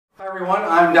Everyone,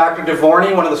 I'm Dr.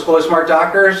 Dvorny, one of the ScoliSMART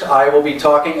doctors. I will be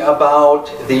talking about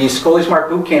the ScoliSMART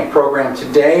Bootcamp program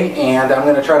today, and I'm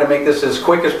going to try to make this as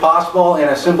quick as possible and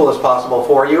as simple as possible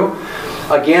for you.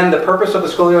 Again, the purpose of the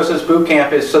Scoliosis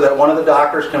Bootcamp is so that one of the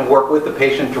doctors can work with the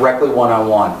patient directly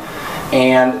one-on-one.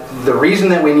 And the reason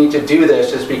that we need to do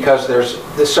this is because there's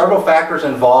several factors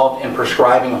involved in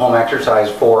prescribing home exercise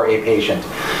for a patient.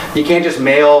 You can't just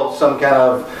mail some kind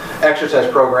of exercise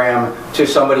program to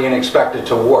somebody and expect it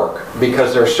to work,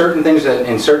 because there are certain things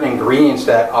and certain ingredients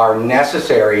that are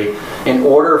necessary in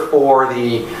order for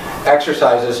the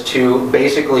exercises to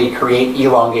basically create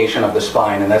elongation of the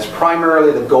spine. And that's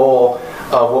primarily the goal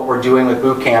of what we're doing with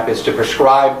boot camp, is to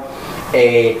prescribe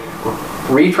a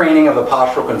retraining of the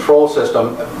postural control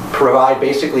system, provide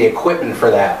basically equipment for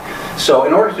that. So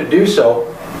in order to do so,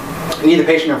 you need the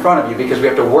patient in front of you, because we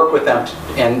have to work with them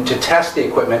to test the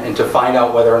equipment and to find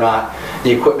out whether or not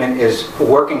the equipment is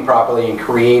working properly and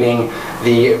creating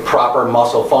the proper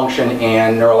muscle function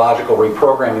and neurological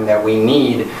reprogramming that we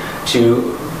need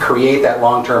to create that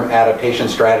long-term adaptation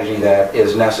strategy that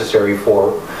is necessary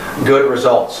for good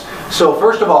results. So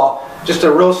first of all, just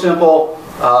a real simple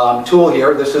tool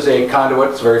here. This is a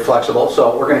conduit. It's very flexible.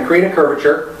 So we're going to create a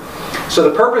curvature. So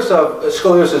the purpose of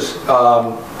scoliosis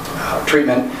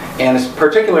treatment, and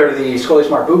particularly the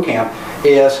ScoliSMART Bootcamp,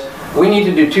 is we need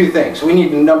to do two things. We need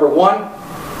to, number one,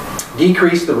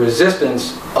 decrease the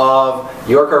resistance of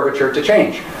your curvature to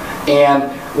change.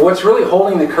 And what's really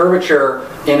holding the curvature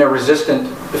in a resistant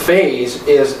phase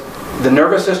is the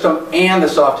nervous system and the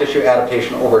soft tissue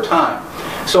adaptation over time.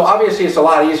 So obviously it's a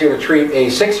lot easier to treat a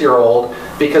 6-year-old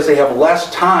because they have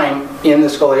less time in the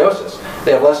scoliosis.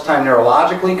 They have less time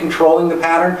neurologically controlling the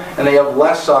pattern, and they have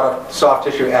less soft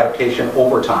tissue adaptation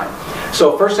over time.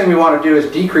 So first thing we want to do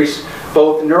is decrease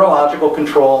both neurological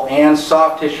control and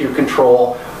soft tissue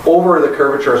control over the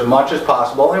curvature as much as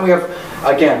possible. And we have,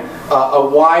 again, a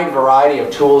wide variety of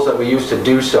tools that we use to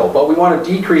do so. But we want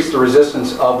to decrease the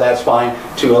resistance of that spine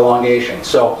to elongation.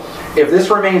 So if this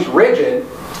remains rigid,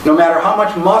 no matter how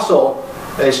much muscle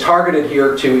is targeted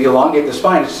here to elongate the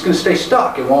spine, it's just going to stay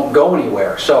stuck. It won't go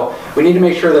anywhere. So we need to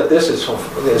make sure that this is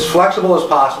as flexible as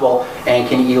possible and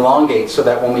can elongate, so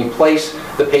that when we place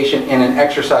the patient in an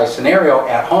exercise scenario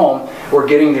at home, we're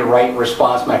getting the right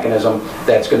response mechanism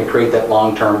that's going to create that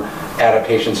long-term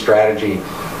adaptation strategy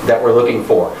that we're looking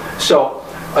for. So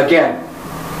again,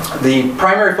 the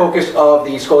primary focus of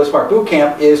the ScoliSMART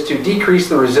Bootcamp is to decrease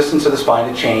the resistance of the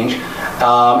spine to change,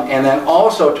 and then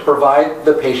also to provide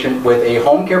the patient with a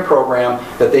home care program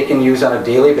that they can use on a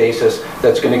daily basis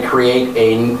that's going to create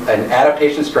an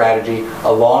adaptation strategy,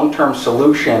 a long-term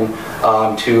solution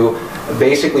to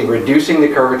basically reducing the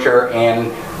curvature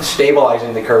and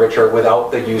stabilizing the curvature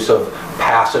without the use of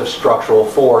passive structural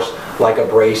force like a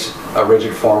brace, a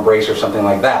rigid form brace or something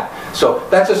like that. So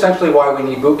that's essentially why we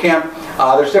need boot camp.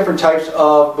 There's different types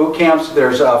of boot camps.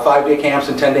 There's 5-day camps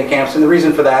and 10-day camps, and the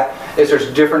reason for that is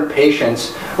there's different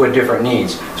patients with different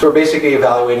needs. So we're basically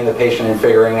evaluating the patient and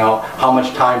figuring out how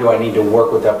much time do I need to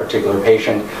work with that particular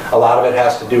patient. A lot of it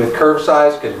has to do with curve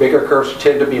size, because bigger curves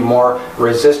tend to be more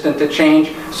resistant to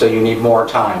change, so you need more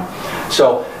time.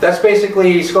 So that's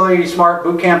basically ScoliSMART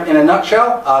Bootcamp in a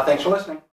nutshell. Thanks for listening.